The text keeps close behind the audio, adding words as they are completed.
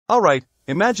Alright,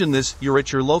 imagine this, you're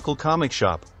at your local comic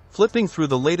shop, flipping through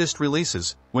the latest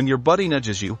releases, when your buddy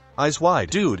nudges you, eyes wide.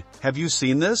 Dude, have you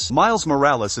seen this? Miles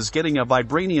Morales is getting a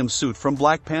vibranium suit from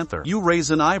Black Panther. You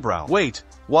raise an eyebrow. Wait,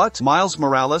 what? Miles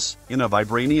Morales, in a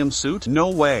vibranium suit? No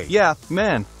way. Yeah,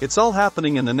 man, it's all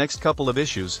happening in the next couple of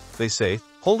issues, they say.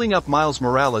 Holding up Miles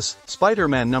Morales,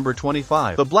 Spider-Man number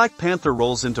 25. The Black Panther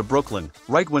rolls into Brooklyn,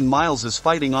 right when Miles is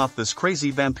fighting off this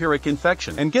crazy vampiric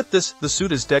infection. And get this, the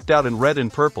suit is decked out in red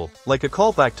and purple, like a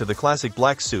callback to the classic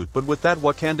black suit but with that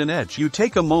Wakandan edge. You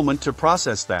take a moment to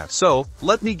process that. So,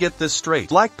 let me get this straight.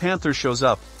 Black Panther shows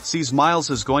up, sees Miles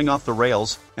is going off the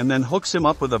rails, and then hooks him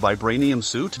up with a vibranium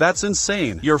suit? That's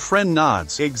insane. Your friend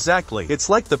nods. Exactly. It's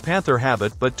like the Panther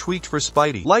habit but tweaked for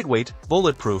Spidey. Lightweight,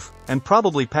 bulletproof, and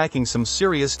probably packing some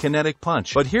serious kinetic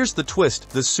punch. But here's the twist,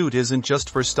 the suit isn't just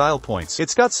for style points.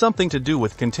 It's got something to do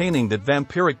with containing that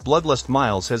vampiric bloodlust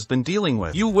Miles has been dealing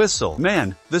with. You whistle.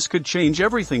 Man, this could change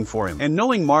everything for him. And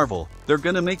knowing Marvel, they're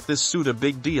gonna make this suit a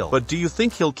big deal. But do you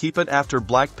think he'll keep it after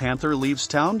Black Panther leaves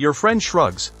town? Your friend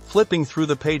shrugs, flipping through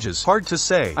the pages. Hard to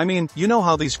say. I mean, you know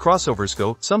how these crossovers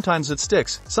go, sometimes it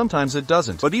sticks, sometimes it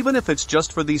doesn't. But even if it's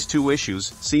just for these 2 issues,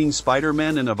 seeing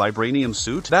Spider-Man in a vibranium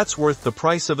suit, that's worth the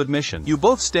price of admission. You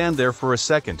both stand there for a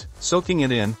second, soaking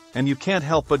it in, and you can't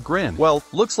help but grin. Well,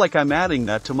 looks like I'm adding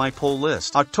that to my pull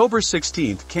list. October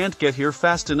 16th can't get here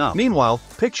fast enough. Meanwhile,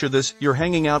 picture this, you're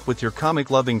hanging out with your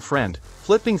comic-loving friend,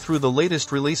 flipping through the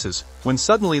latest releases, when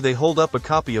suddenly they hold up a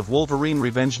copy of Wolverine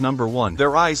Revenge number 1.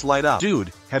 Their eyes light up.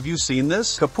 Dude, have you seen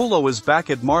this? Capullo is back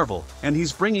at Marvel, and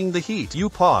he's bringing the heat. You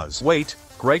pause. Wait,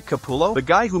 Greg Capullo? The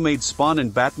guy who made Spawn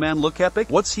and Batman look epic?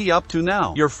 What's he up to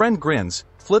now? Your friend grins,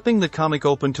 flipping the comic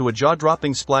open to a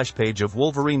jaw-dropping splash page of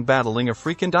Wolverine battling a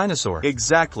freaking dinosaur.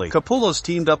 Exactly. Capullo's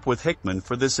teamed up with Hickman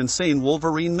for this insane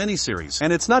Wolverine miniseries.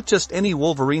 And it's not just any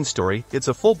Wolverine story, it's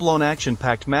a full-blown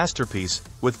action-packed masterpiece,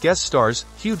 with guest stars,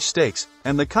 huge stakes,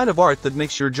 and the kind of art that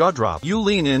makes your jaw drop. You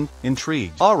lean in,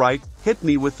 intrigued. Alright, hit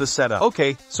me with the setup.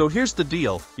 Okay, so here's the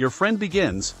deal, your friend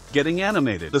begins, getting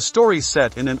animated. The story's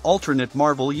set in an alternate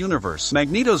Marvel universe.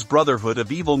 Magneto's Brotherhood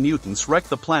of Evil Mutants wrecked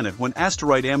the planet when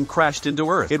Asteroid M crashed into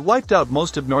Earth. It wiped out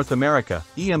most of North America,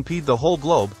 EMP'd the whole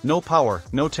globe, no power,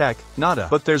 no tech, nada.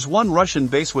 But there's one Russian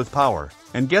base with power.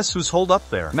 And guess who's holed up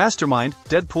there? Mastermind,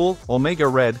 Deadpool, Omega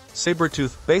Red,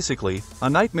 Sabretooth, basically, a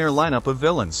nightmare lineup of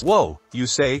villains. Whoa, you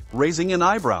say, raising an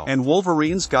eyebrow. And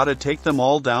Wolverine's gotta take them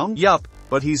all down? Yup,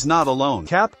 but he's not alone.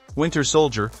 Cap, Winter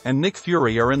Soldier, and Nick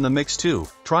Fury are in the mix too,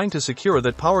 trying to secure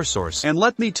that power source. And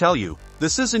let me tell you,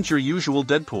 this isn't your usual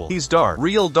Deadpool. He's dark,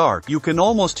 real dark. You can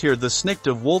almost hear the snick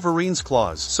of Wolverine's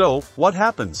claws. So, what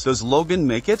happens? Does Logan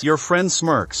make it? Your friend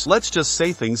smirks. Let's just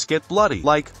say things get bloody.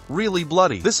 Like, really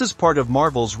bloody. This is part of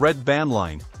Marvel's Red Band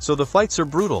line, so the fights are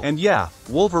brutal. And yeah,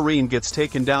 Wolverine gets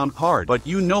taken down hard. But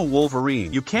you know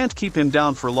Wolverine. You can't keep him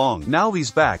down for long. Now he's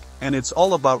back, and it's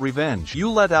all about revenge. You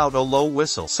let out a low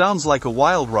whistle. Sounds like a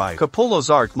wild ride.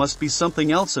 Capullo's art must be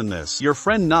something else in this. Your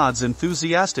friend nods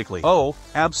enthusiastically. Oh,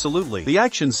 absolutely. The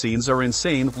action scenes are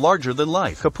insane, larger than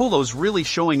life. Capullo's really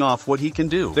showing off what he can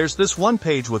do. There's this one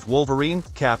page with Wolverine,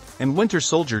 Cap, and Winter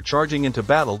Soldier charging into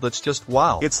battle that's just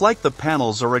wow. It's like the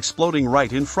panels are exploding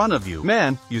right in front of you.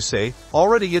 Man, you say,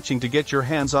 already itching to get your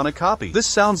hands on a copy. This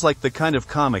sounds like the kind of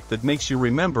comic that makes you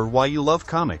remember why you love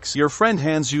comics. Your friend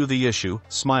hands you the issue,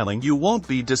 smiling. You won't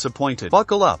be disappointed.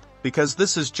 Buckle up, because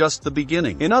this is just the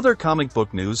beginning. In other comic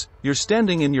book news, you're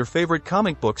standing in your favorite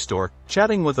comic book store,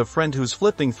 chatting with a friend who's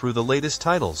flipping through the latest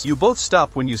titles. You both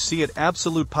stop when you see it,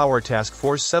 Absolute Power Task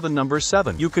Force 7 number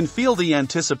 7. You can feel the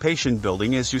anticipation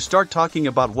building as you start talking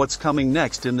about what's coming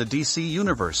next in the DC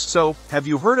universe. So, have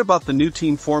you heard about the new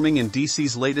team forming in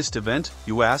DC's latest event,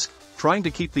 you ask, trying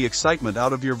to keep the excitement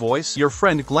out of your voice? Your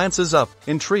friend glances up,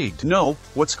 intrigued. No,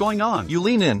 what's going on? You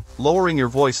lean in, lowering your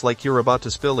voice like you're about to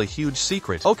spill a huge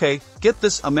secret. Okay, get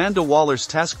this, Amanda Waller's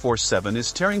Task Force 7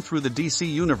 is tearing through the DC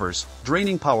universe,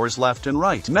 draining powers left and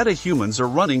right. Metahumans are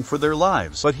running for their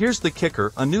lives. But here's the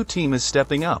kicker, a new team is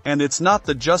stepping up. And it's not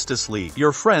the Justice League.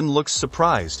 Your friend looks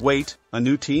surprised. Wait, a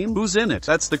new team? Who's in it?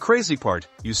 That's the crazy part,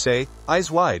 you say, eyes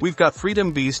wide. We've got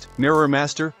Freedom Beast, Mirror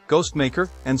Master, Ghostmaker,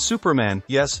 and Superman,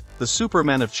 yes, the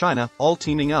Superman of China, all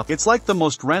teaming up. It's like the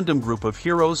most random group of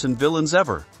heroes and villains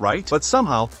ever, right? But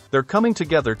somehow, they're coming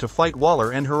together to fight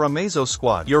Waller and her Amazo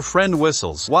squad. Your friend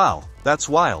whistles. Wow, that's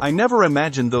wild. I never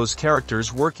imagined those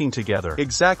characters working together.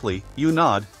 Exactly, you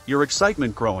nod, your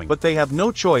excitement growing. But they have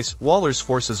no choice, Waller's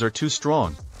forces are too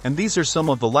strong. and these are some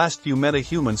of the last few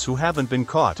meta-humans who haven't been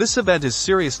caught. This event is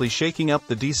seriously shaking up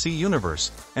the DC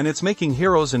universe, and it's making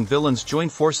heroes and villains join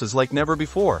forces like never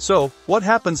before. So, what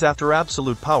happens after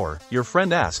absolute power? Your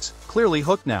friend asks, clearly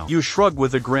hooked now. You shrug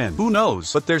with a grin. Who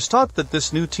knows? But there's talk that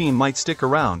this new team might stick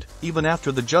around, even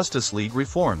after the Justice League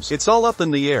reforms. It's all up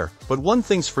in the air, but one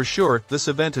thing's for sure, this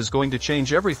event is going to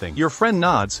change everything. Your friend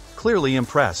nods, clearly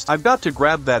impressed. I've got to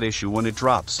grab that issue when it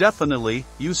drops. Definitely,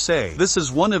 you say. This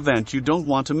is one event you don't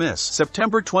want to miss.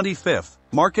 September 25th.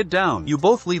 Mark it down. You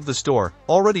both leave the store,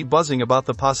 already buzzing about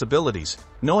the possibilities,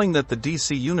 knowing that the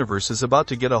DC universe is about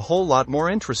to get a whole lot more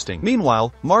interesting.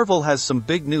 Meanwhile, Marvel has some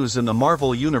big news in the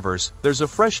Marvel universe. There's a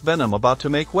fresh Venom about to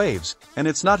make waves, and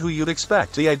it's not who you'd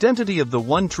expect. The identity of the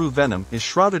one true Venom is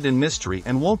shrouded in mystery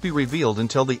and won't be revealed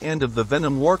until the end of the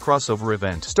Venom War crossover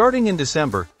event. Starting in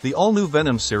December, the all-new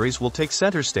Venom series will take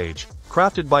center stage,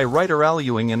 crafted by writer Al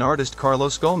Ewing and artist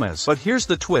Carlos Gomez. But here's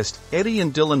the twist, Eddie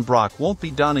and Dylan Brock won't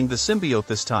be donning the symbiote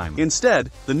this time.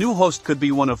 Instead, the new host could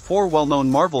be one of 4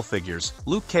 well-known Marvel figures,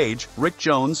 Luke Cage, Rick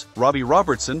Jones, Robbie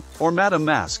Robertson, or Madame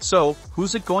Mask. So,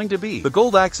 who's it going to be? The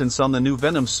gold accents on the new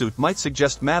Venom suit might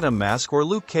suggest Madame Mask or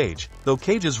Luke Cage, though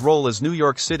Cage's role as New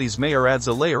York City's mayor adds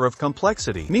a layer of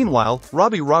complexity. Meanwhile,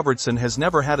 Robbie Robertson has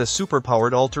never had a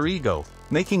superpowered alter ego,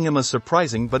 making him a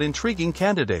surprising but intriguing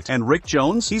candidate. And Rick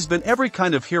Jones? He's been every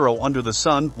kind of hero under the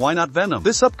sun, why not Venom?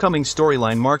 This upcoming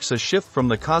storyline marks a shift from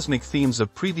the cosmic themes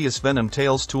of previous Venom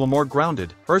tales to a more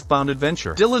grounded, earthbound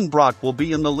adventure. Dylan Brock will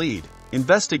be in the lead,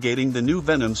 investigating the new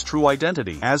Venom's true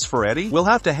identity. As for Eddie, we'll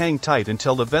have to hang tight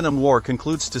until the Venom War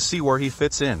concludes to see where he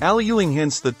fits in. Al Ewing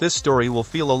hints that this story will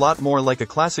feel a lot more like a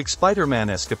classic Spider-Man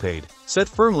escapade, set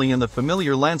firmly in the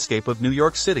familiar landscape of New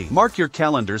York City. Mark your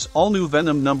calendars, all new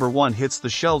Venom #1 hits the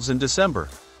shelves in December,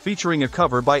 featuring a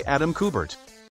cover by Adam Kubert.